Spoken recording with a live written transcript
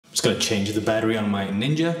Just gonna change the battery on my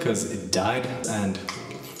Ninja because it died and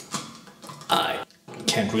I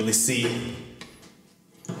can't really see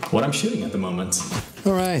what I'm shooting at the moment.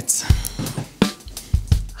 All right.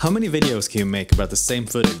 How many videos can you make about the same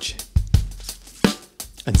footage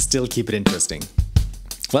and still keep it interesting?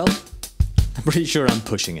 Well, I'm pretty sure I'm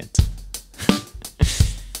pushing it.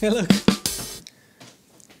 Hey, look.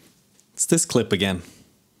 It's this clip again.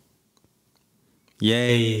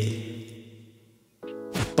 Yay.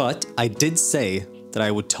 But I did say that I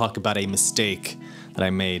would talk about a mistake that I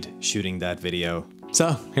made shooting that video.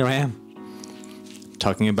 So here I am,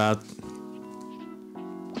 talking about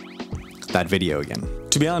that video again.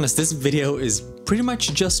 To be honest, this video is pretty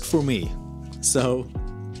much just for me. So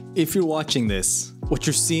if you're watching this, what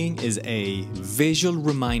you're seeing is a visual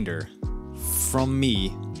reminder from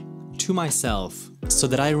me to myself so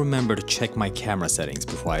that I remember to check my camera settings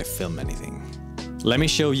before I film anything. Let me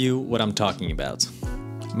show you what I'm talking about.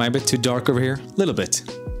 Am I a bit too dark over here? A little bit.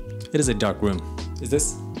 It is a dark room. Is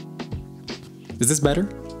this better?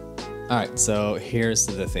 All right, so here's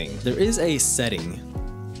the thing. There is a setting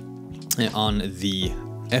on the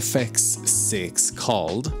FX6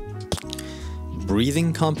 called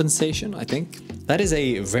breathing compensation, I think. That is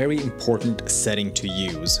a very important setting to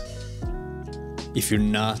use if you're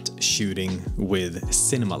not shooting with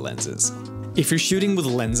cinema lenses. If you're shooting with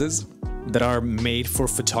lenses that are made for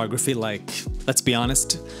photography, like, let's be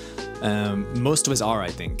honest, most of us are, I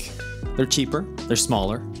think. They're cheaper, they're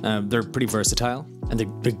smaller, they're pretty versatile, and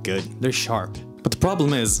they're good, they're sharp. But the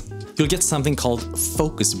problem is, you'll get something called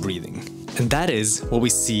focus breathing. And that is what we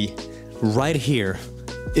see right here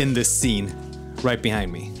in this scene, right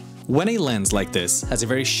behind me. When a lens like this has a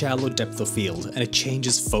very shallow depth of field and it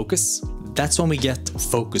changes focus, that's when we get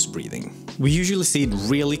focus breathing. We usually see it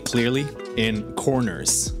really clearly in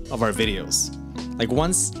corners of our videos. Like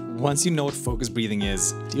once you know what focus breathing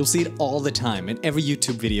is, you'll see it all the time. In every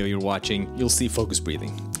YouTube video you're watching, you'll see focus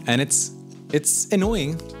breathing. And it's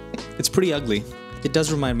annoying. It's pretty ugly. It does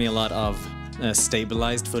remind me a lot of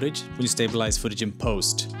stabilized footage. When you stabilize footage in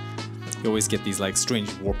post, you always get these like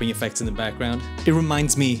strange warping effects in the background. It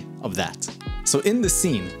reminds me of that. So in the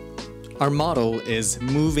scene, our model is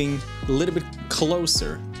moving a little bit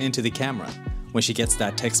closer into the camera when she gets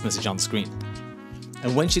that text message on the screen.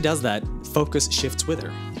 And when she does that, focus shifts with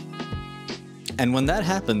her. And when that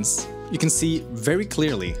happens, you can see very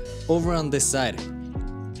clearly over on this side,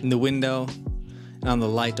 in the window and on the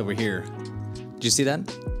light over here. Did you see that?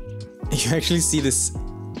 You actually see this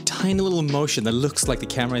tiny little motion that looks like the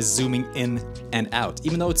camera is zooming in and out,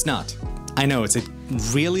 even though it's not. I know it's a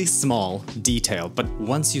really small detail, but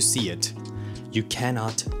once you see it, you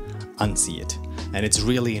cannot unsee it. And it's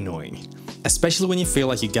really annoying. Especially when you feel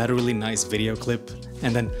like you got a really nice video clip,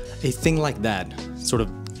 and then a thing like that sort of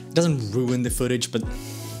doesn't ruin the footage, but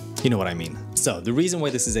you know what I mean. So the reason why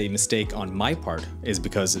this is a mistake on my part is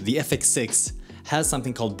because the FX6 has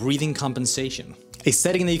something called breathing compensation. A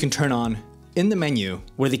setting that you can turn on in the menu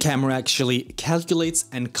where the camera actually calculates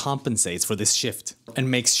and compensates for this shift and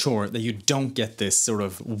makes sure that you don't get this sort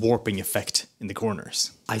of warping effect in the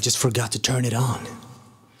corners. I just forgot to turn it on.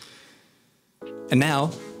 And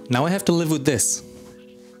now I have to live with this.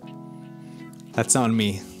 That's on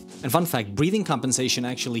me. And fun fact, breathing compensation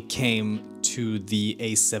actually came to the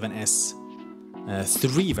A7S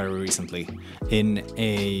III very recently in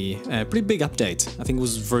a pretty big update. I think it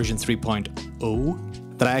was version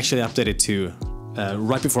 3.0 that I actually updated to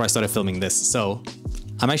right before I started filming this. So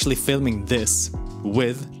I'm actually filming this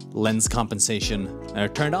with lens compensation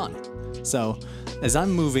turned on. So as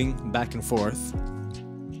I'm moving back and forth,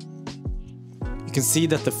 you can see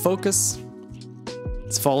that the focus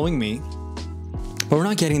is following me, but we're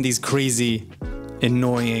not getting these crazy,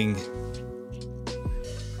 annoying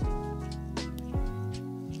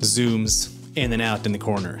zooms in and out in the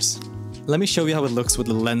corners. Let me show you how it looks with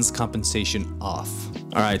the lens compensation off.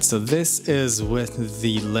 Alright, so this is with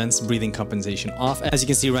the lens breathing compensation off. As you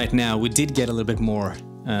can see right now, we did get a little bit more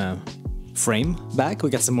frame back. We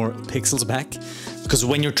got some more pixels back. Because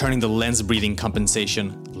when you're turning the lens breathing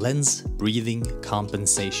compensation,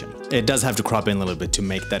 it does have to crop in a little bit to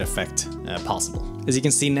make that effect possible. As you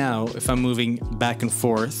can see now, if I'm moving back and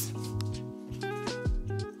forth,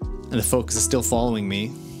 and the focus is still following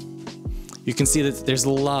me, you can see that there's a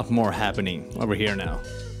lot more happening over here now.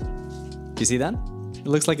 Do you see that? It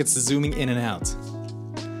looks like it's zooming in and out.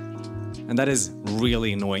 And that is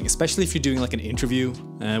really annoying, especially if you're doing like an interview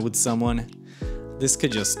with someone. This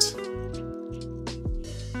could just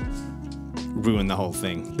ruin the whole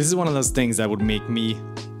thing. This is one of those things that would make me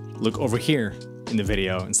look over here in the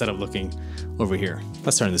video instead of looking over here.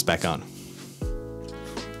 Let's turn this back on.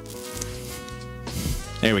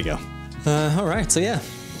 There we go. All right, so yeah.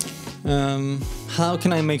 How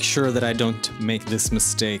can I make sure that I don't make this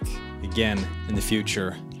mistake again in the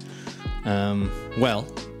future? Well,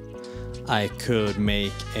 I could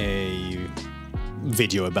make a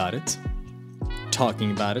video about it,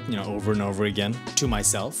 talking about it, over and over again to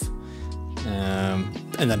myself,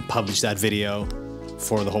 and then publish that video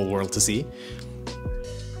for the whole world to see.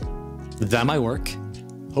 That might work.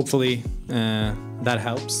 Hopefully, that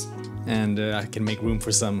helps, and I can make room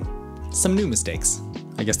for some new mistakes.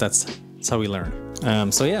 I guess that's how we learn.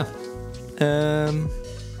 So yeah,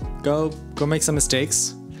 go make some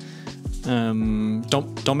mistakes.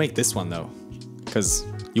 Don't make this one though, because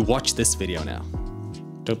you watch this video now.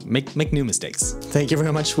 Don't make new mistakes. Thank you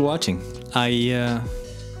very much for watching. I'll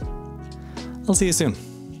see you soon.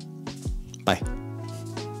 Bye.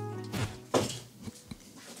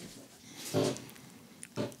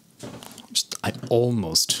 I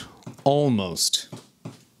almost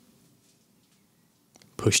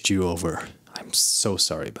pushed you over. I'm so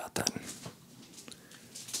sorry about that.